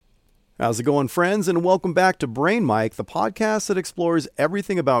How's it going, friends? And welcome back to Brain Mike, the podcast that explores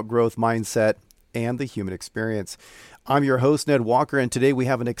everything about growth mindset and the human experience. I'm your host, Ned Walker, and today we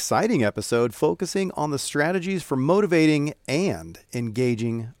have an exciting episode focusing on the strategies for motivating and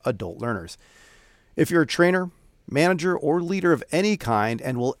engaging adult learners. If you're a trainer, manager, or leader of any kind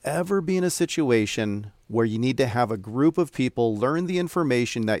and will ever be in a situation where you need to have a group of people learn the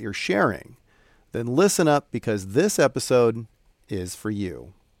information that you're sharing, then listen up because this episode is for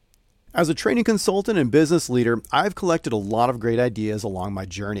you. As a training consultant and business leader, I've collected a lot of great ideas along my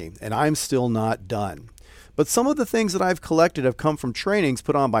journey, and I'm still not done. But some of the things that I've collected have come from trainings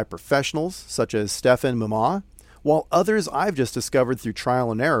put on by professionals, such as Stefan Mumaw, while others I've just discovered through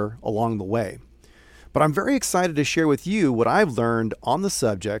trial and error along the way. But I'm very excited to share with you what I've learned on the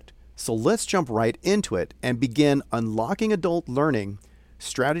subject, so let's jump right into it and begin unlocking adult learning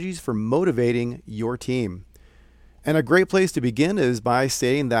strategies for motivating your team. And a great place to begin is by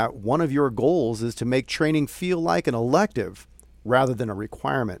stating that one of your goals is to make training feel like an elective rather than a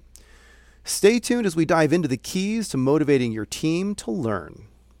requirement. Stay tuned as we dive into the keys to motivating your team to learn.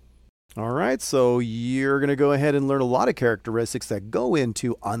 All right, so you're going to go ahead and learn a lot of characteristics that go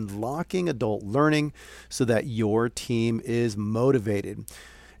into unlocking adult learning so that your team is motivated.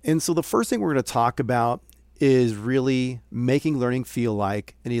 And so the first thing we're going to talk about is really making learning feel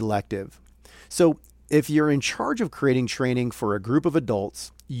like an elective. So if you're in charge of creating training for a group of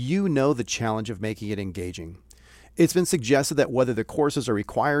adults, you know the challenge of making it engaging. It's been suggested that whether the courses are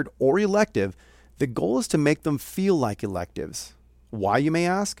required or elective, the goal is to make them feel like electives. Why, you may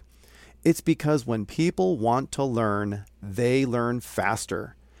ask? It's because when people want to learn, they learn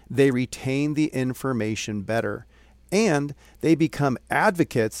faster. They retain the information better, and they become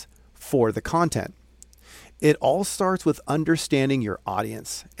advocates for the content. It all starts with understanding your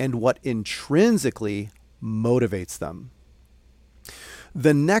audience and what intrinsically motivates them.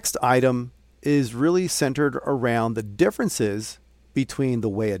 The next item is really centered around the differences between the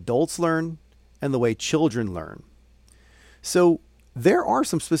way adults learn and the way children learn. So there are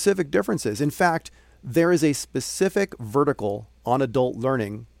some specific differences. In fact, there is a specific vertical on adult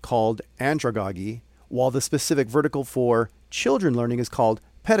learning called andragogy, while the specific vertical for children learning is called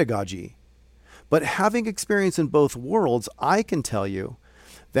pedagogy. But having experience in both worlds, I can tell you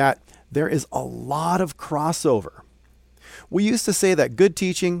that there is a lot of crossover. We used to say that good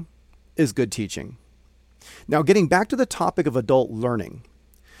teaching is good teaching. Now, getting back to the topic of adult learning,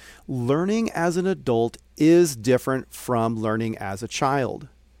 learning as an adult is different from learning as a child.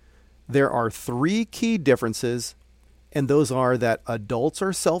 There are three key differences, and those are that adults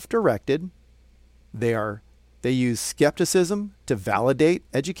are self-directed, they use skepticism to validate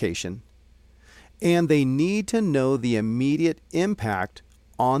education, and they need to know the immediate impact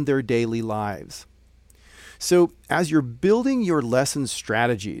on their daily lives. So as you're building your lesson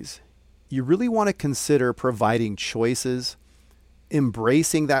strategies, you really want to consider providing choices,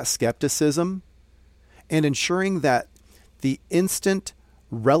 embracing that skepticism, and ensuring that the instant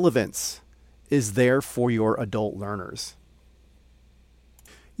relevance is there for your adult learners.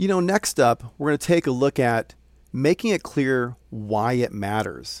 Next up, we're going to take a look at making it clear why it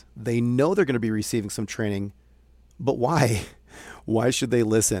matters. They know they're going to be receiving some training, but why? Why should they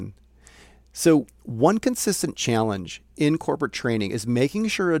listen? So one consistent challenge in corporate training is making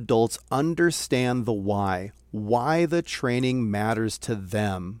sure adults understand the why the training matters to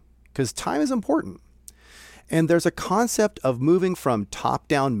them, because time is important. And there's a concept of moving from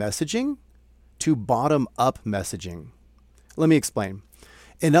top-down messaging to bottom-up messaging. Let me explain.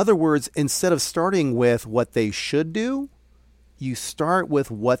 In other words, instead of starting with what they should do, you start with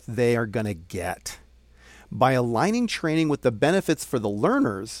what they are going to get. By aligning training with the benefits for the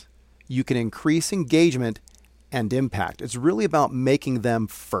learners, you can increase engagement and impact. It's really about making them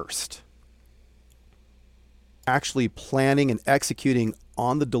first. Actually planning and executing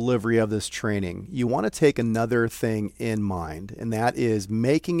on the delivery of this training, you want to take another thing in mind, and that is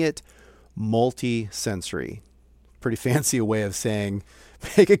making it multi-sensory. Pretty fancy way of saying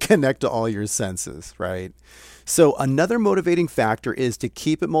make it connect to all your senses, right? So another motivating factor is to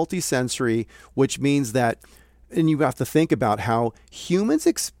keep it multisensory, which means that, and you have to think about how humans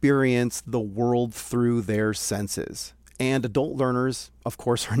experience the world through their senses. And adult learners, of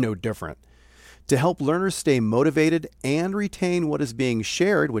course, are no different. To help learners stay motivated and retain what is being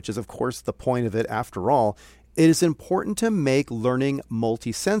shared, which is, of course, the point of it after all, it is important to make learning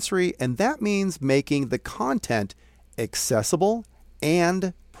multisensory, and that means making the content accessible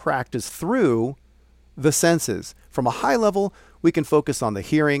and practiced through the senses. From a high level, we can focus on the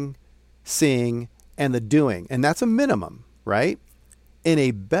hearing, seeing, and the doing, and that's a minimum, right? In a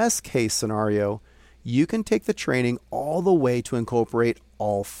best case scenario, you can take the training all the way to incorporate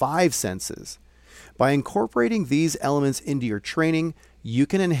all 5 senses. By incorporating these elements into your training, you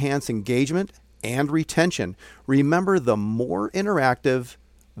can enhance engagement and retention. Remember, the more interactive,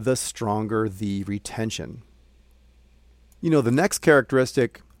 the stronger the retention. The next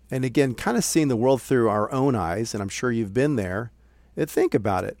characteristic, and again, kind of seeing the world through our own eyes, and I'm sure you've been there, think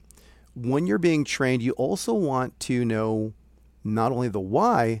about it. When you're being trained, you also want to know not only the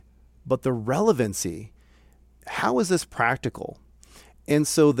why, but the relevancy. How is this practical? And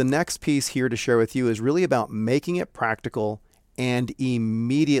so the next piece here to share with you is really about making it practical and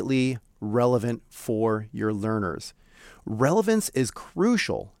immediately relevant for your learners. Relevance is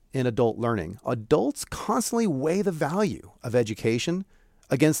crucial in adult learning. Adults constantly weigh the value of education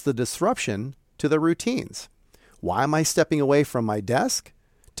against the disruption to their routines. Why am I stepping away from my desk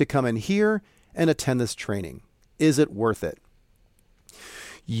to come in here and attend this training? Is it worth it?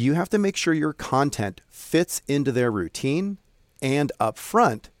 You have to make sure your content fits into their routine and up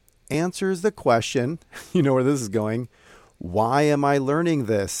front answers the question, you know where this is going, why am I learning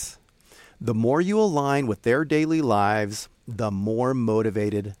this? The more you align with their daily lives, the more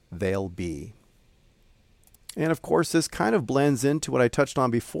motivated they'll be. And of course, this kind of blends into what I touched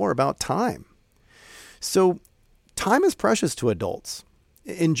on before about time. So time is precious to adults.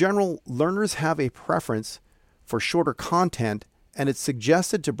 In general, learners have a preference for shorter content, and it's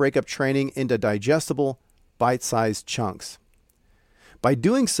suggested to break up training into digestible, bite-sized chunks. By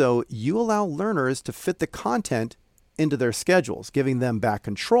doing so, you allow learners to fit the content into their schedules, giving them back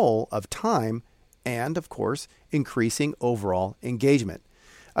control of time and, of course, increasing overall engagement.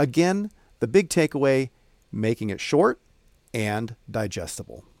 Again, the big takeaway, making it short and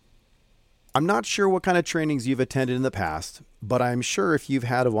digestible. I'm not sure what kind of trainings you've attended in the past, but I'm sure if you've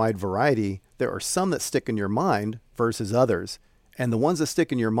had a wide variety, there are some that stick in your mind versus others. And the ones that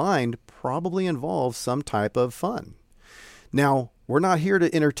stick in your mind probably involve some type of fun. Now, we're not here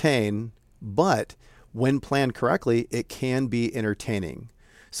to entertain, but when planned correctly, it can be entertaining.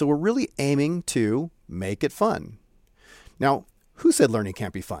 So we're really aiming to make it fun. Now, who said learning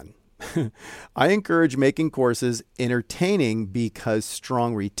can't be fun? I encourage making courses entertaining because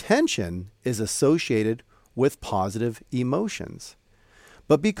strong retention is associated with positive emotions.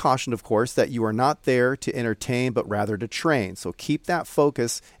 But be cautioned, of course, that you are not there to entertain, but rather to train. So keep that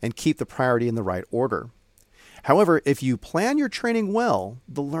focus and keep the priority in the right order. However, if you plan your training well,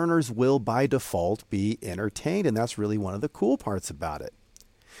 the learners will by default be entertained, and that's really one of the cool parts about it.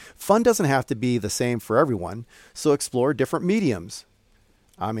 Fun doesn't have to be the same for everyone, so explore different mediums.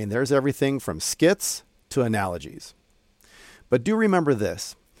 There's everything from skits to analogies. But do remember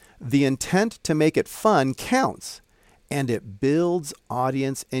this, the intent to make it fun counts, and it builds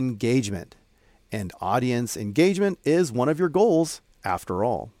audience engagement. And audience engagement is one of your goals after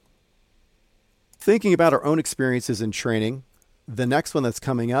all. Thinking about our own experiences in training, the next one that's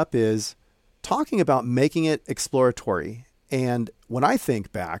coming up is talking about making it exploratory. And when I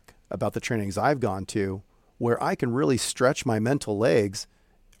think back about the trainings I've gone to, where I can really stretch my mental legs,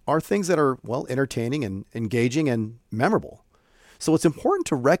 are things that are, entertaining and engaging and memorable. So it's important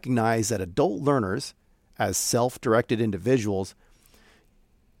to recognize that adult learners, as self-directed individuals,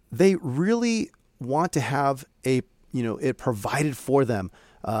 they really want to have it provided for them,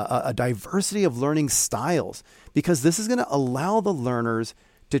 a diversity of learning styles, because this is going to allow the learners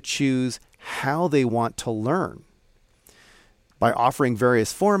to choose how they want to learn. By offering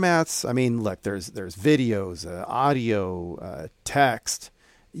various formats, look, there's videos, audio, text.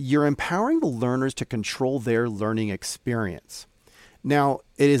 You're empowering the learners to control their learning experience. Now,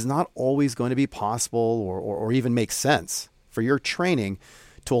 it is not always going to be possible or even make sense for your training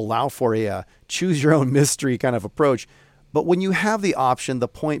to allow for a choose your own mystery kind of approach. But when you have the option, the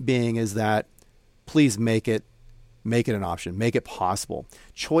point being is that please make it an option, make it possible.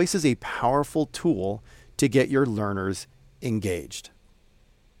 Choice is a powerful tool to get your learners engaged.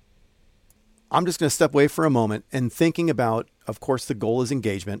 I'm just going to step away for a moment and thinking about, of course, the goal is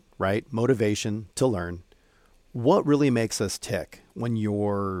engagement, right? Motivation to learn. What really makes us tick when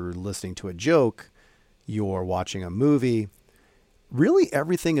you're listening to a joke, you're watching a movie? Really,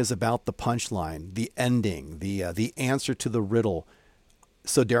 everything is about the punchline, the ending, the answer to the riddle.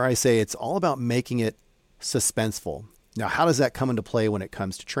 So dare I say, it's all about making it suspenseful. Now, how does that come into play when it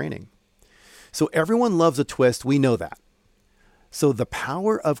comes to training? So everyone loves a twist. We know that. So the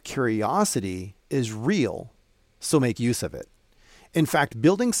power of curiosity is real. So make use of it. In fact,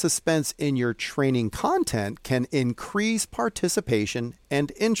 building suspense in your training content can increase participation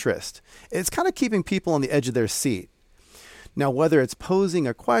and interest. It's kind of keeping people on the edge of their seat. Now, whether it's posing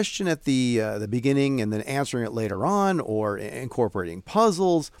a question at the beginning and then answering it later on, or incorporating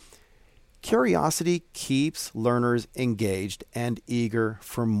puzzles, Curiosity keeps learners engaged and eager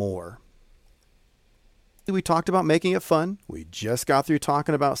for more. We talked about making it fun. We just got through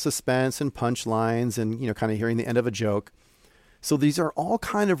talking about suspense and punchlines and, kind of hearing the end of a joke. So these are all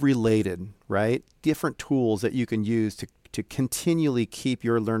kind of related, right? Different tools that you can use to continually keep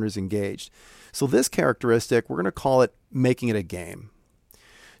your learners engaged. So this characteristic, we're going to call it making it a game.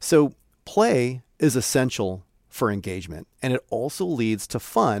 So play is essential for engagement, and it also leads to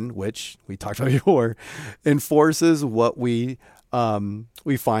fun, which we talked about before, enforces what we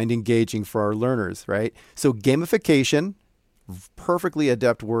find engaging for our learners, right? So gamification, perfectly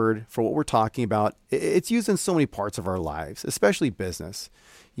adept word for what we're talking about. It's used in so many parts of our lives, especially business.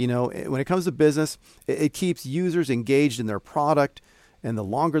 When it comes to business, it keeps users engaged in their product, and the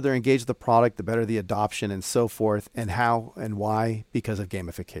longer they're engaged with the product, the better the adoption and so forth, and how and why, because of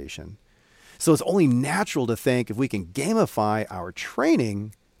gamification. So it's only natural to think if we can gamify our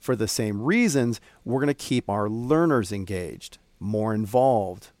training for the same reasons, we're going to keep our learners engaged, more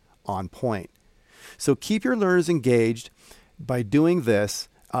involved, on point. So keep your learners engaged by doing this.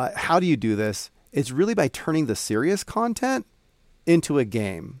 How do you do this? It's really by turning the serious content into a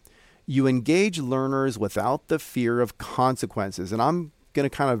game. You engage learners without the fear of consequences. And I'm going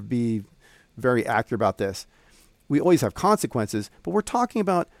to kind of be very accurate about this. We always have consequences, but we're talking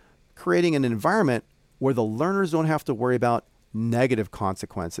about creating an environment where the learners don't have to worry about negative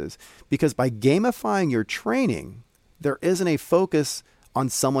consequences. Because by gamifying your training, there isn't a focus on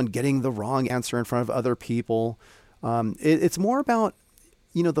someone getting the wrong answer in front of other people. It's more about,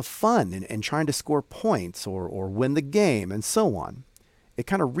 the fun and trying to score points or win the game and so on. It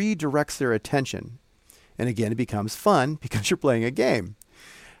kind of redirects their attention. And again, it becomes fun because you're playing a game.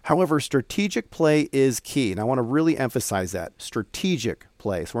 However, strategic play is key. And I want to really emphasize that. Strategic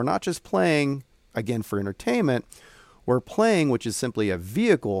play. So we're not just playing, again, for entertainment. We're playing, which is simply a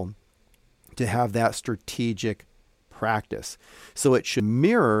vehicle to have that strategic practice. So it should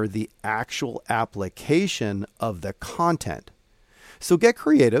mirror the actual application of the content. So get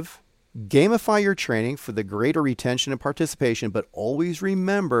creative. Gamify your training for the greater retention and participation, but always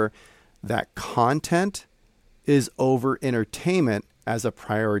remember that content is over entertainment as a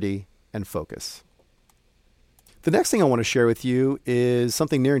priority and focus. The next thing I want to share with you is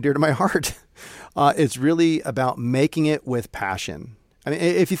something near and dear to my heart. It's really about making it with passion. I mean,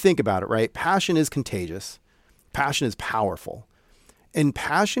 if you think about it, right? Passion is contagious. Passion is powerful. And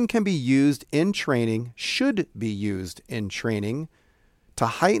passion can be used in training, should be used in training to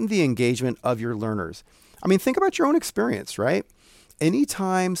heighten the engagement of your learners. I mean, think about your own experience, right?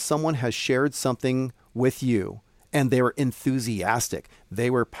 Anytime someone has shared something with you and they were enthusiastic, they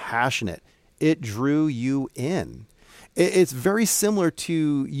were passionate, it drew you in. It's very similar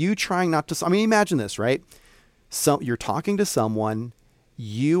to you trying not to, imagine this, right? So you're talking to someone,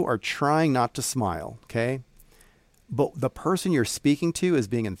 you are trying not to smile, okay? But the person you're speaking to is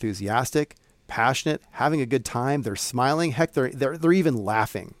being enthusiastic, passionate, having a good time. They're smiling. Heck, they're even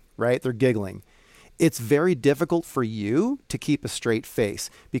laughing, right? They're giggling. It's very difficult for you to keep a straight face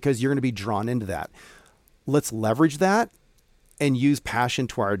because you're going to be drawn into that. Let's leverage that and use passion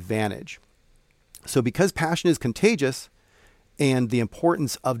to our advantage. So because passion is contagious and the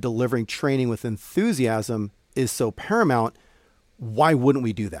importance of delivering training with enthusiasm is so paramount, why wouldn't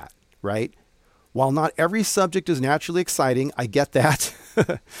we do that, right? While not every subject is naturally exciting, I get that.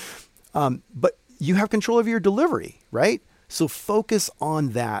 But you have control of your delivery, right? So focus on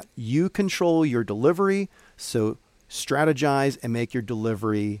that. You control your delivery. So strategize and make your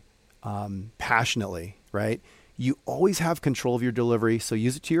delivery passionately, right? You always have control of your delivery. So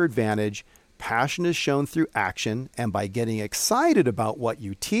use it to your advantage. Passion is shown through action. And by getting excited about what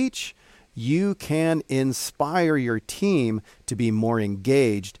you teach, you can inspire your team to be more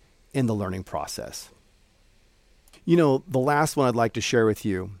engaged in the learning process. The last one I'd like to share with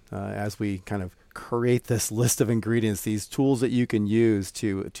you as we kind of create this list of ingredients, these tools that you can use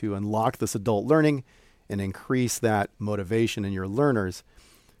to unlock this adult learning and increase that motivation in your learners,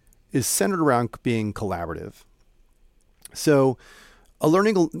 is centered around being collaborative. So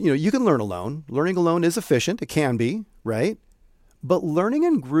you can learn alone. Learning alone is efficient. It can be, right? But learning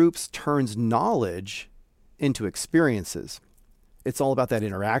in groups turns knowledge into experiences. It's all about that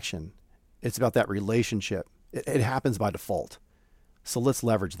interaction. It's about that relationship. It happens by default. So let's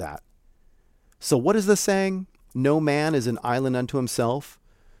leverage that. So what is this saying? No man is an island unto himself.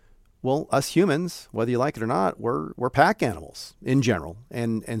 Well, us humans, whether you like it or not, we're pack animals in general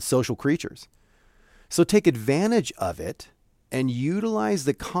and social creatures. So take advantage of it and utilize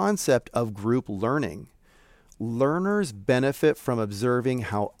the concept of group learning. Learners benefit from observing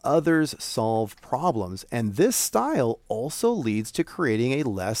how others solve problems, and this style also leads to creating a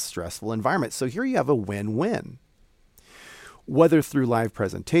less stressful environment. So here you have a win-win. Whether through live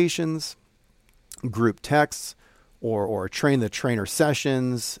presentations, group texts, or train-the-trainer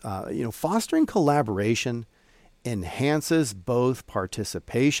sessions, fostering collaboration enhances both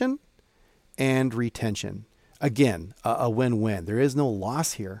participation and retention. Again, a win-win. There is no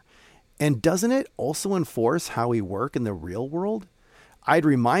loss here. And doesn't it also enforce how we work in the real world? I'd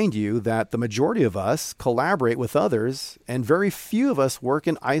remind you that the majority of us collaborate with others, and very few of us work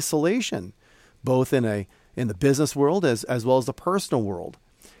in isolation, both in the business world as well as the personal world.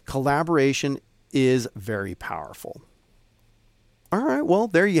 Collaboration is very powerful. All right, well,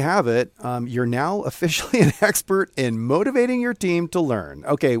 there you have it. You're now officially an expert in motivating your team to learn.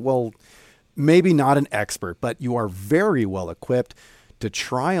 Okay, well, maybe not an expert, but you are very well equipped to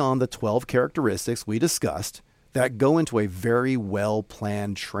try on the 12 characteristics we discussed that go into a very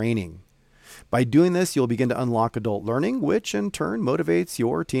well-planned training. By doing this, you'll begin to unlock adult learning, which in turn motivates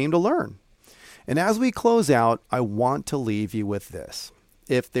your team to learn. And as we close out, I want to leave you with this.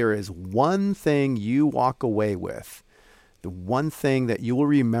 If there is one thing you walk away with, the one thing that you will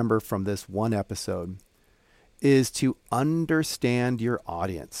remember from this one episode is to understand your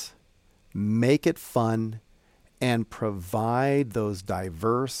audience, make it fun, and provide those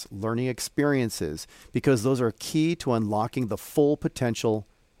diverse learning experiences, because those are key to unlocking the full potential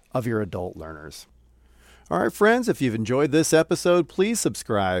of your adult learners. All right, friends, if you've enjoyed this episode, please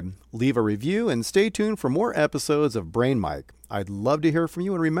subscribe, leave a review, and stay tuned for more episodes of Brain Mike. I'd love to hear from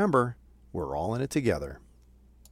you, and remember, we're all in it together.